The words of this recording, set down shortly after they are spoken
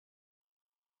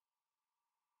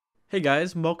Hey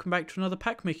guys, and welcome back to another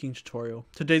pack making tutorial.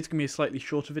 Today's going to be a slightly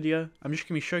shorter video. I'm just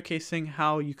going to be showcasing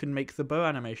how you can make the bow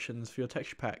animations for your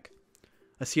texture pack.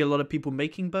 I see a lot of people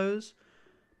making bows,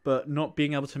 but not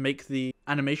being able to make the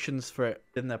animations for it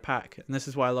in their pack. And this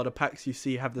is why a lot of packs you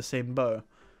see have the same bow,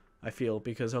 I feel,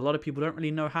 because a lot of people don't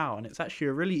really know how, and it's actually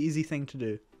a really easy thing to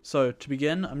do. So to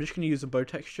begin, I'm just going to use a bow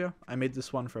texture. I made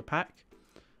this one for a pack,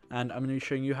 and I'm going to be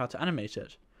showing you how to animate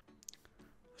it.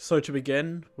 So to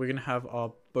begin, we're going to have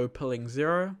our bow pulling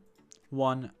 0,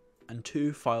 1, and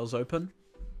 2 files open.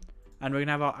 And we're going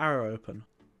to have our arrow open.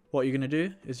 What you're going to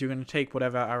do is you're going to take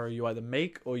whatever arrow you either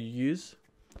make or you use.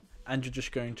 And you're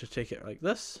just going to take it like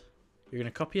this. You're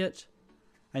going to copy it.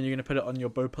 And you're going to put it on your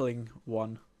bow pulling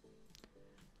 1.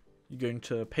 You're going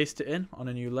to paste it in on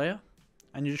a new layer.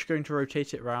 And you're just going to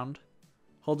rotate it around.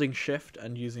 Holding shift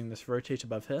and using this rotate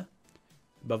above here.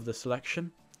 Above the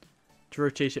selection. To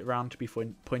rotate it around to be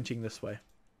pointing this way.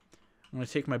 I'm going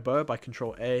to take my bow by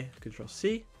Control A, Control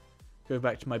C, go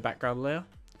back to my background layer,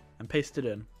 and paste it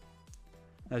in.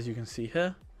 As you can see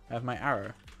here, I have my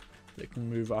arrow that can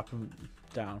move up and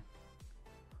down.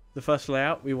 The first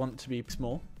layout we want to be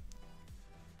small.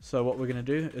 So what we're going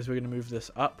to do is we're going to move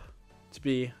this up to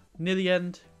be near the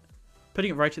end.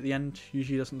 Putting it right at the end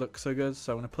usually doesn't look so good,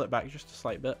 so I'm going to pull it back just a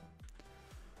slight bit.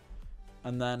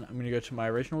 And then I'm going to go to my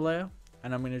original layer,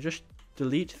 and I'm going to just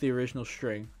delete the original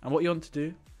string. And what you want to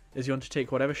do is you want to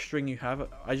take whatever string you have.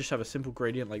 I just have a simple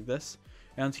gradient like this,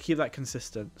 and to keep that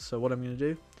consistent. So what I'm going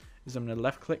to do is I'm going to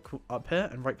left click up here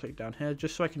and right click down here,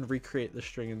 just so I can recreate the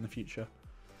string in the future.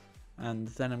 And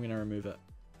then I'm going to remove it.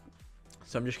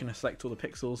 So I'm just going to select all the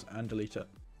pixels and delete it.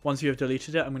 Once you have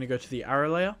deleted it, I'm going to go to the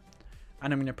arrow layer,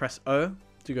 and I'm going to press O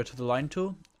to go to the line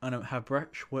tool, and I have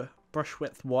brush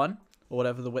width 1, or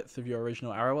whatever the width of your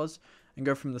original arrow was, and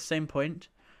go from the same point.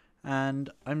 And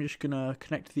I'm just going to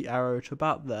connect the arrow to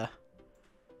about there.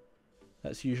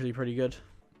 That's usually pretty good.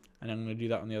 And I'm going to do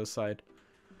that on the other side.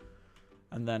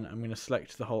 And then I'm going to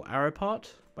select the whole arrow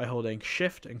part by holding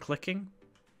shift and clicking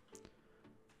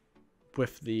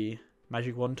with the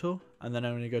magic wand tool. And then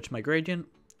I'm going to go to my gradient,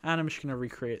 and I'm just going to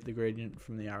recreate the gradient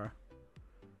from the arrow.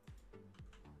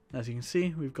 As you can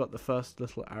see, we've got the first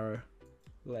little arrow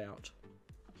layout.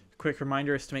 A quick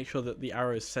reminder is to make sure that the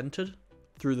arrow is centered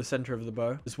through the center of the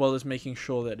bow, as well as making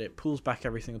sure that it pulls back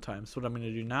every single time. So what I'm going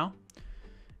to do now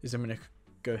is I'm going to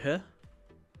go here.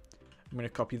 I'm going to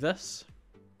copy this.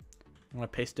 I'm going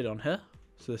to paste it on here,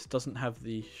 so this doesn't have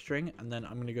the string. And then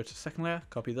I'm going to go to second layer,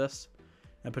 copy this,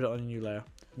 and put it on a new layer.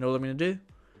 And all I'm going to do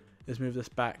is move this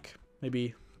back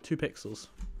maybe 2 pixels.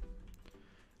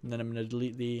 And then I'm going to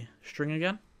delete the string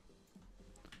again.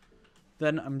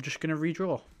 Then I'm just going to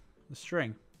redraw the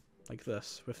string like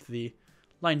this with the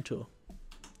line tool.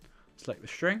 Select the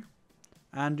string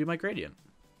and do my gradient.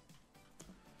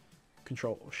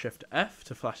 Control Shift F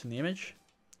to flatten the image.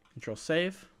 Control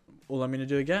Save. All I'm going to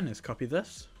do again is copy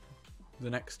this,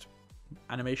 the next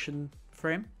animation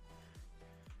frame.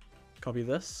 Copy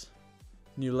this,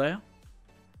 new layer,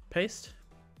 paste,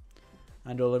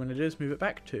 and all I'm going to do is move it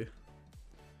back 2.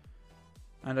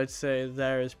 And I'd say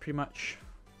there is pretty much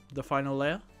the final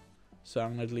layer. So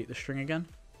I'm going to delete the string again,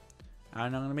 and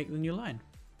I'm going to make the new line.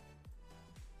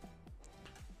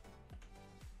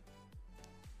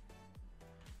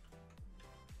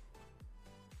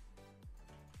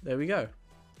 There we go.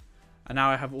 And now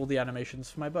I have all the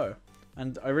animations for my bow.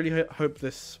 And I really hope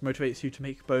this motivates you to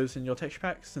make bows in your texture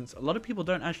packs, since a lot of people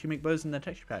don't actually make bows in their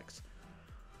texture packs.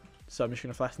 So I'm just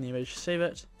going to flatten the image, save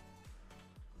it,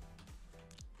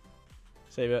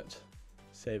 save it,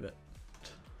 save it,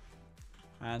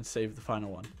 and save the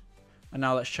final one. And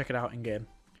now let's check it out in game.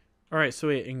 Alright, so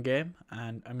we're in game,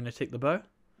 and I'm going to take the bow,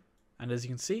 and as you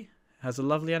can see, it has a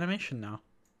lovely animation now.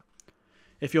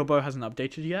 If your bow hasn't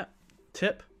updated yet,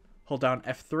 tip, hold down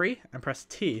F3 and press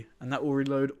T, and that will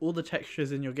reload all the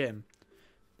textures in your game.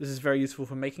 This is very useful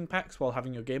for making packs while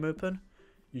having your game open.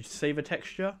 You save a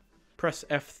texture, press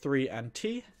F3 and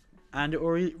T, and it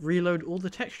will reload all the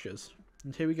textures.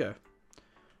 And here we go.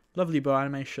 Lovely bow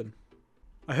animation.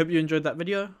 I hope you enjoyed that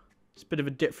video. It's a bit of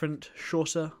a different,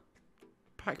 shorter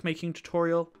pack making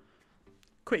tutorial.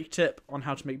 Quick tip on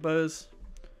how to make bows.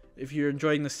 If you're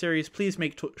enjoying this series, please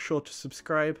make sure to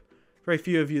subscribe. Very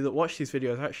few of you that watch these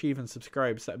videos actually even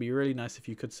subscribe, so that'd be really nice if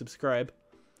you could subscribe.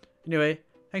 Anyway,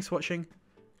 thanks for watching.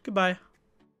 Goodbye.